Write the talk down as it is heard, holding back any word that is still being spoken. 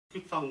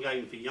good fun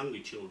game for younger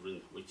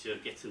children, which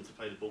gets them to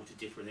play the ball to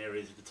different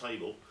areas of the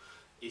table,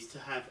 is to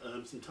have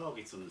some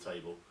targets on the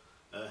table.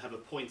 Have a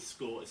point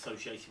score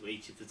associated with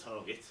each of the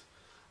targets,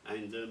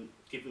 and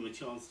give them a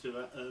chance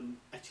to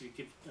actually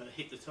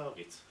hit the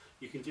targets.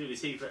 You can do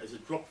this either as a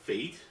drop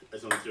feed,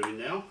 as I'm doing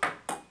now,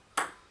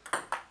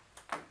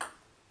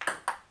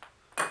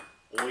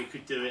 or you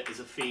could do it as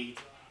a feed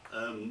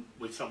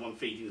with someone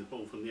feeding the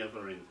ball from the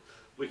other end.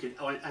 We could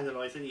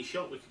analyse any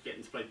shot. We could get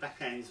them to play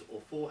backhands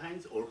or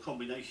forehands, or a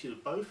combination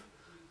of both,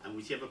 and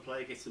whichever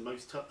player gets the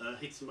most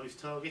hits the most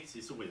targets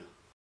is the winner.